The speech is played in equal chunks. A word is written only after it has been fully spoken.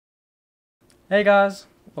Hey guys,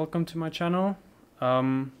 welcome to my channel.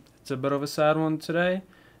 It's a bit of a sad one today,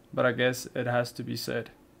 but I guess it has to be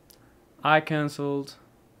said. I cancelled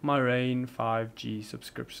my Rain 5G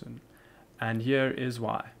subscription, and here is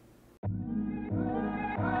why.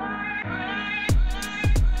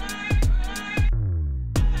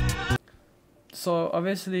 So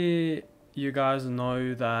obviously you guys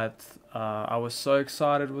know that I was so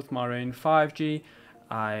excited with my Rain 5G.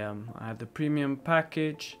 I had the premium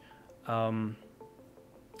package.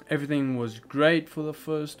 Everything was great for the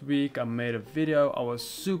first week. I made a video. I was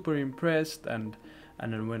super impressed, and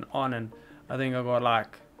it went on, and I think I got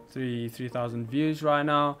like 3,000 views right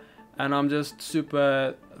now, and I'm just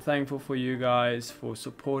super thankful for you guys for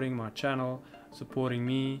supporting my channel, supporting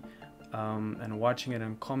me, and watching it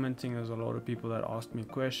and commenting. There's a lot of people that asked me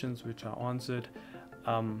questions which I answered,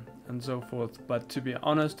 and so forth. But to be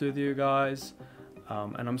honest with you guys,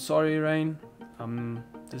 and I'm sorry Rain,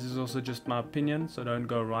 this is also just my opinion, so don't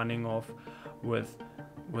go running off with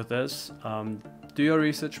this. Do your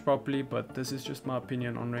research properly, but this is just my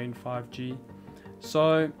opinion on Rain 5G.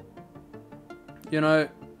 So, you know,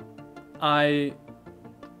 I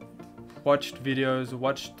watched videos,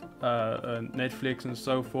 watched Netflix and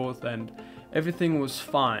so forth, and everything was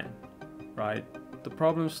fine, right? The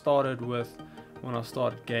problem started with when I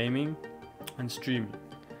started gaming and streaming.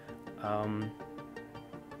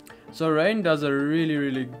 So Rain does a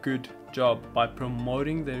really good job by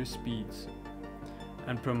promoting their speeds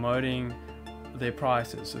and promoting their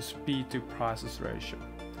prices, so speed to prices ratio.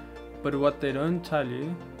 But what they don't tell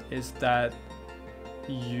you is that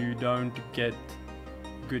you don't get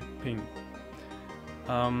good ping.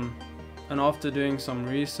 And after doing some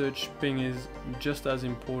research, ping is just as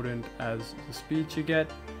important as the speed you get.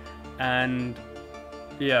 And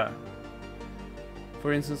yeah,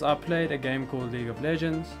 for instance, I played a game called League of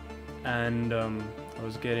Legends, and I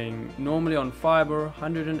was getting normally on fiber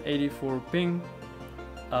 184 ping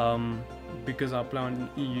because I play on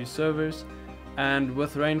EU servers, and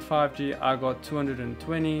with Rain 5G I got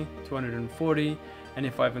 220, 240, and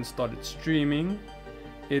if I even started streaming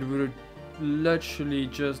it would literally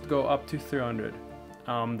just go up to 300.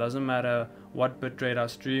 Doesn't matter what bitrate I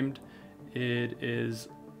streamed, it is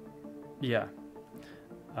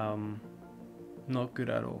not good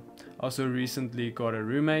at all. Also recently got a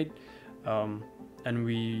roommate, and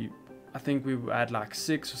I think we had like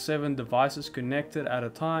 6 or 7 devices connected at a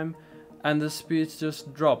time, and the speeds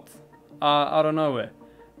just dropped out of nowhere.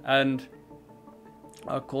 And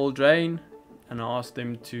I called Rain and I asked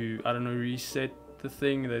them to, I don't know, reset the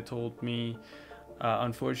thing. They told me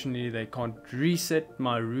unfortunately they can't reset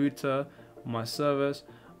my router or my servers,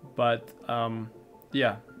 but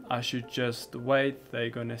yeah, I should just wait. They're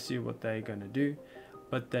gonna see what they're gonna do,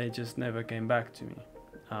 but they just never came back to me.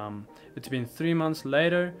 It's been 3 months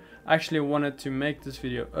later. I actually wanted to make this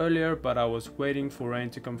video earlier, but I was waiting for Rain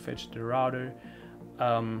to come fetch the router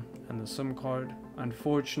and the SIM card.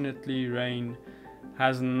 Unfortunately, Rain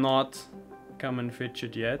has not come and fetch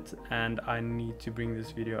it yet, and I need to bring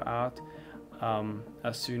this video out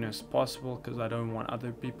as soon as possible, because I don't want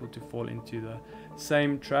other people to fall into the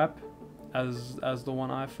same trap as the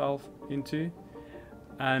one I fell into.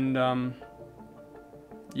 And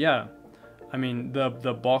yeah, I mean,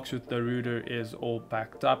 the box with the router is all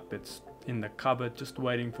packed up. It's in the cupboard just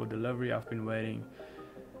waiting for delivery. I've been waiting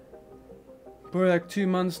for like 2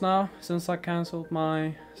 months now since I cancelled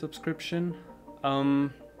my subscription.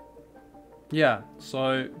 Yeah,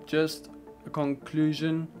 so just a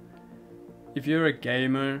conclusion: if you're a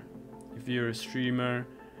gamer, if you're a streamer,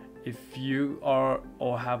 if you are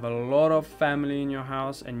or have a lot of family in your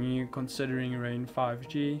house and you're considering Rain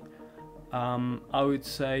 5G, I would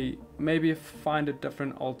say maybe find a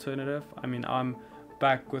different alternative. I mean, I'm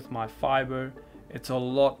back with my fiber. It's a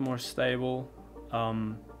lot more stable.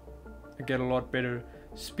 I get a lot better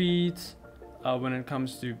speeds when it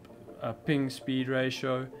comes to ping speed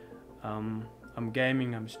ratio. I'm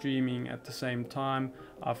gaming, I'm streaming at the same time.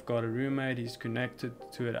 I've got a roommate, he's connected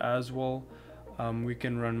to it as well. We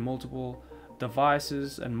can run multiple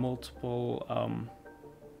devices and multiple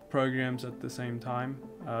programs at the same time.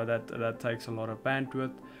 That takes a lot of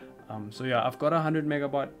bandwidth. So yeah, I've got a 100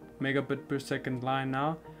 megabit per second line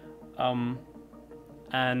now,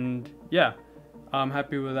 and yeah, I'm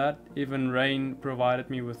happy with that. Even Rain provided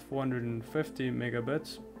me with 450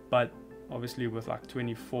 megabits, but obviously with like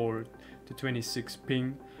 24 to 26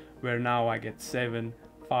 ping, where now I get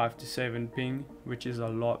 5 to 7 ping, which is a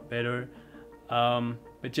lot better.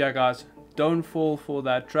 But yeah guys, don't fall for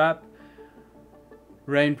that trap.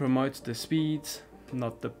 Rain promotes the speeds,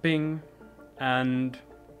 not the ping. And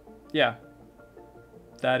yeah,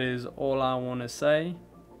 that is all I want to say.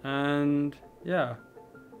 And yeah,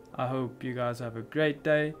 I hope you guys have a great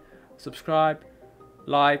day. Subscribe,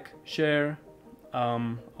 like, share.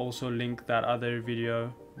 Also link that other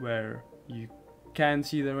video where you can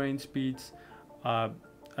see the range speeds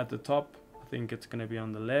at the top. I think it's gonna be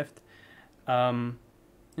on the left. And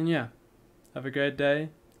yeah, have a great day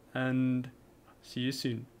and see you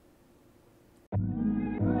soon.